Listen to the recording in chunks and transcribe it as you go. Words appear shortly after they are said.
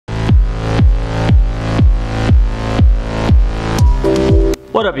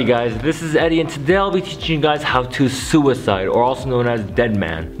What up you guys, this is Eddie and today I'll be teaching you guys how to suicide, or also known as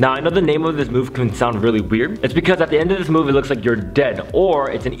Deadman. Now I know the name of this move can sound really weird. It's because at the end of this move it looks like you're dead,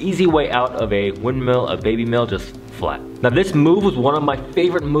 or it's an easy way out of a windmill, a baby mill, just flat. Now this move was one of my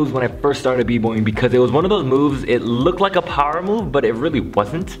favorite moves when I first started b-boying because it was one of those moves, it looked like a power move but it really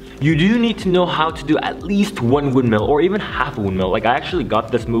wasn't. You do need to know how to do at least one windmill or even half a windmill. Like I actually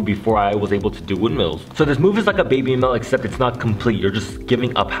got this move before I was able to do windmills. So this move is like a baby mill except it's not complete, you're just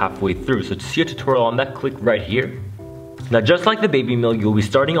giving up halfway through. So to see a tutorial on that, click right here. Now just like the baby mill, you'll be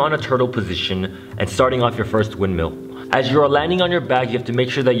starting on a turtle position and starting off your first windmill. As you are landing on your back, you have to make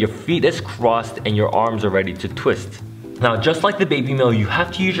sure that your feet is crossed and your arms are ready to twist. Now just like the baby mill, you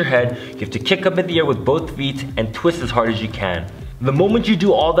have to use your head, you have to kick up in the air with both feet and twist as hard as you can. The moment you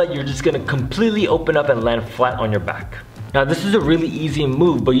do all that, you're just gonna completely open up and land flat on your back. Now this is a really easy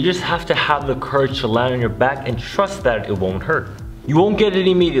move, but you just have to have the courage to land on your back and trust that it won't hurt. You won't get it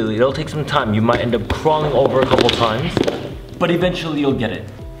immediately, it'll take some time. You might end up crawling over a couple times, but eventually you'll get it.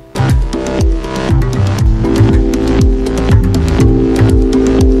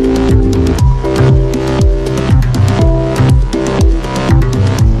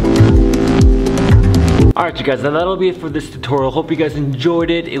 Alright you guys, now that'll be it for this tutorial. Hope you guys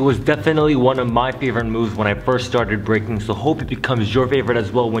enjoyed it. It was definitely one of my favorite moves when I first started breaking, so hope it becomes your favorite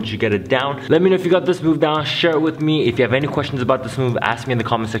as well once you get it down. Let me know if you got this move down, share it with me. If you have any questions about this move, ask me in the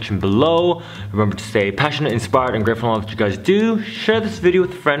comment section below. Remember to stay passionate, inspired, and grateful for all that you guys do. Share this video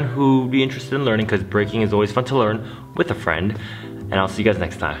with a friend who would be interested in learning because breaking is always fun to learn with a friend. And I'll see you guys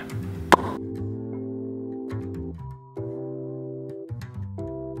next time.